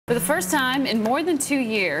For the first time in more than 2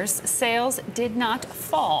 years, sales did not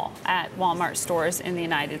fall at Wal-Mart stores in the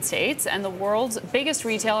United States, and the world's biggest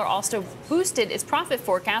retailer also boosted its profit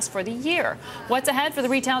forecast for the year. What's ahead for the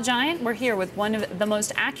retail giant? We're here with one of the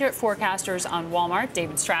most accurate forecasters on Wal-Mart,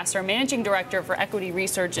 David Strasser, Managing Director for Equity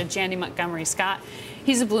Research at Janney Montgomery Scott.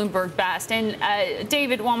 He's a Bloomberg best. And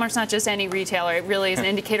David, Walmart's not just any retailer. It really is an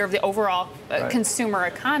indicator of the overall consumer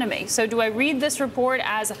economy. So do I read this report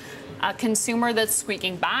as a consumer that's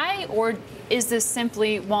squeaking by, or is this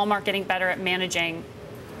simply Walmart getting better at managing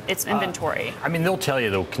its inventory? I mean, they'll tell you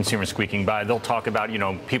the consumer squeaking by. They'll talk about,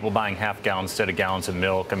 people buying half gallons instead of gallons of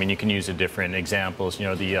milk. I mean, you can use different examples.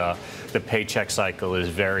 The paycheck cycle is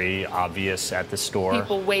very obvious at the store.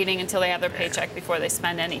 People waiting until they have their paycheck before they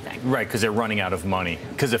spend anything. Right, because they're running out of money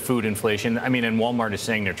because of food inflation. I mean, and Walmart is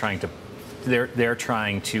saying they're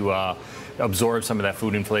trying to absorb some of that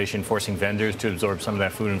food inflation, forcing vendors to absorb some of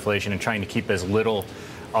that food inflation, and trying to keep as little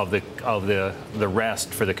of the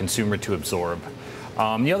rest for the consumer to absorb.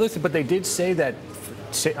 The other thing, but they did say that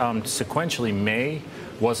sequentially May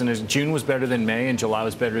wasn't as June was better than May and July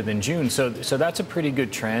was better than June. So that's a pretty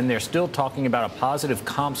good trend. They're still talking about a positive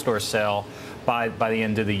comp store sale by the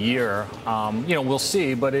end of the year. We'll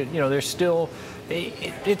see, but there's still.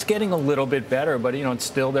 It's getting a little bit better, but it's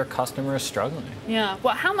still their customer is struggling. Yeah.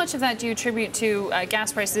 Well, how much of that do you attribute to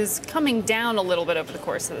gas prices coming down a little bit over the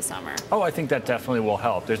course of the summer? Oh, I think that definitely will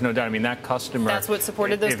help. There's no doubt. I mean, that customer. That's what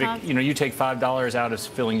supported those comps? You take $5 out of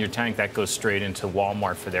filling your tank, that goes straight into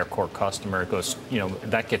Walmart for their core customer. It goes,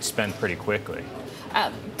 that gets spent pretty quickly.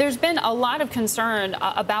 There's been a lot of concern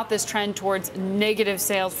about this trend towards negative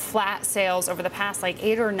sales, flat sales over the past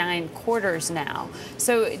 8 or 9 quarters now.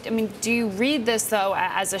 So, I mean, do you read this, though,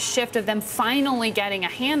 as a shift of them finally getting a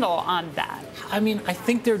handle on that? I mean, I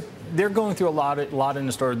think they're going through a lot in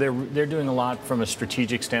the store. They're doing a lot from a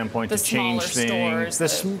strategic standpoint to change things. The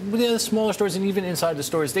smaller stores, and even inside the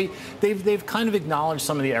stores, they've kind of acknowledged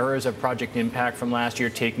some of the errors of Project Impact from last year,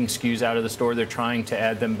 taking SKUs out of the store. They're trying to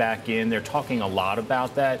add them back in. They're talking a lot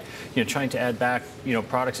about that. Trying to add back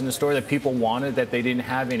products in the store that people wanted that they didn't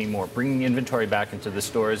have anymore. Bringing inventory back into the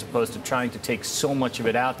store as opposed to trying to take so much of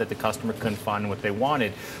it out that the customer couldn't find what they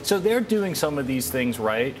wanted. So they're doing some of these things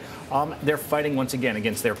right. They're fighting once again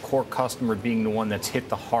against their core customer being the one that's hit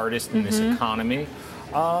the hardest in this economy.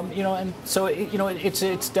 And so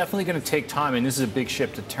it's definitely going to take time, and this is a big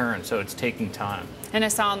ship to turn, so it's taking time. And I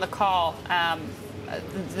saw on the call,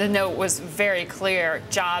 the note was very clear.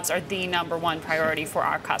 Jobs are the #1 priority for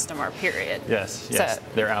our customer, period. Yes.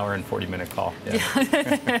 Their hour and 40-minute call.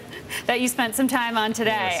 Yeah. That you spent some time on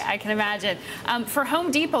today, yes. I can imagine. For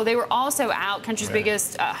Home Depot, they were also out, country's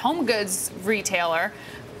biggest home goods retailer.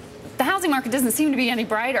 The housing market doesn't seem to be any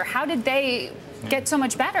brighter. How did they get so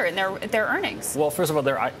much better in their earnings? Well, first of all,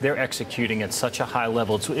 they're executing at such a high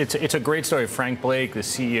level. It's a great story. Frank Blake, the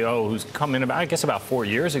CEO, who's come in about 4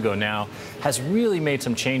 years ago now, has really made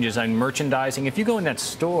some changes on merchandising. If you go in that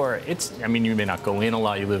store, you may not go in a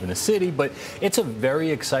lot, you live in the city, but it's a very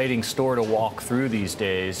exciting store to walk through these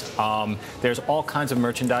days. There's all kinds of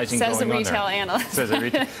merchandising going on there. Says the retail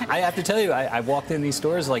analyst. I have to tell you, I walked in these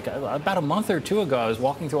stores about a month or two ago. I was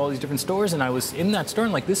walking through all these different stores, and I was in that store,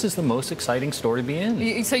 and this is the most exciting store to be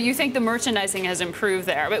in. So you think the merchandising has improved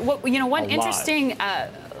there? But one interesting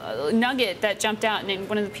nugget that jumped out in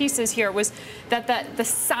one of the pieces here was that the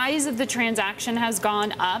size of the transaction has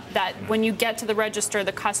gone up, that when you get to the register,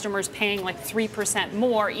 the customer's paying 3%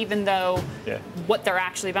 more, even though what they're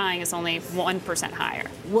actually buying is only 1% higher.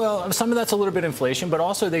 Well, some of that's a little bit inflation, but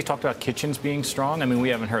also they talked about kitchens being strong. I mean, we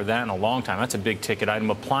haven't heard that in a long time. That's a big ticket item.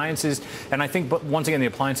 Appliances, and I think, but once again, the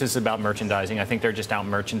appliances is about merchandising. I think they're just out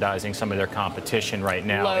merchandising some of their competition right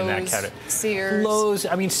now in that category. Sears. Lowe's,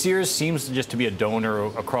 Sears seems just to be a donor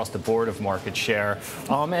across the board of market share,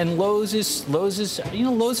 and Lowe's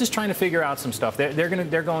is trying to figure out some stuff. They're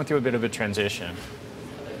going through a bit of a transition.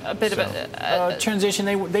 A bit of a transition.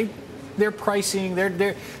 Their pricing.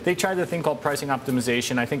 They tried a thing called pricing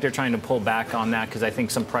optimization. I think they're trying to pull back on that because I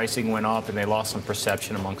think some pricing went up and they lost some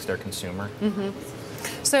perception amongst their consumer.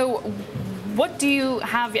 So, what do you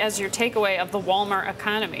have as your takeaway of the Walmart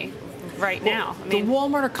economy right now? The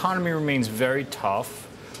Walmart economy remains very tough.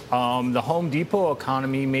 The Home Depot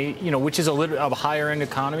economy, which is a little of a higher end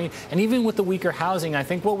economy, and even with the weaker housing, I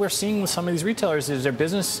think what we're seeing with some of these retailers is their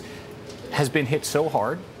business has been hit so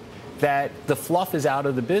hard that the fluff is out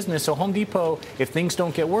of the business. So Home Depot, if things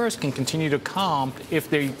don't get worse, can continue to comp if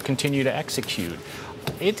they continue to execute.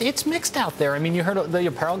 It's mixed out there. I mean, you heard the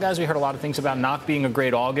apparel guys. We heard a lot of things about not being a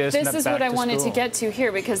great August. This is what I wanted to get to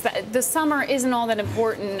here, because the summer isn't all that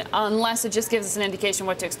important unless it just gives us an indication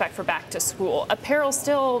what to expect for back to school. Apparel's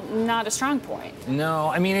still not a strong point. No,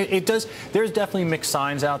 I mean, it does. There's definitely mixed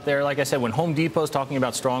signs out there. Like I said, when Home Depot's talking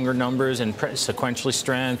about stronger numbers and sequentially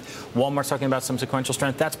strength, Walmart's talking about some sequential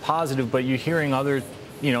strength, that's positive, but you're hearing other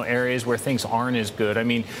areas where things aren't as good. I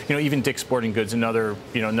mean, even Dick's Sporting Goods, another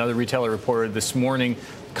retailer, reported this morning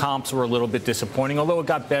comps were a little bit disappointing, although it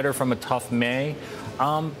got better from a tough May.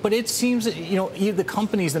 But it seems that, the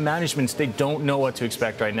companies, the managements, they don't know what to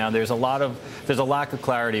expect right now. There's a lack of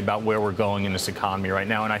clarity about where we're going in this economy right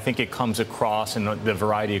now, and I think it comes across in the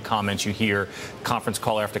variety of comments you hear, conference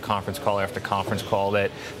call after conference call after conference call, that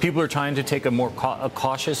people are trying to take a more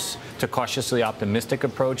cautiously optimistic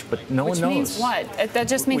approach, but no one knows. Which means what? That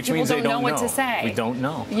just means people don't know what to say. We don't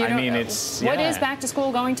know. I mean, it's what is back to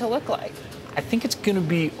school going to look like? I think it's going to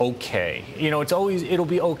be okay. It'll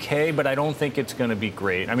be okay, but I don't think it's going to be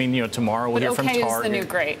great. I mean, tomorrow we'll hear from Target. Okay is the new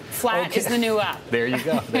great. Flat is the new up. There you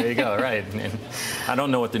go. There you go. Right. And I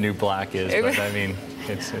don't know what the new black is, but I mean,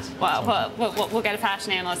 it's well, we'll get a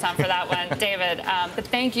fashion analyst on for that one, David. But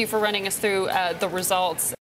thank you for running us through the results.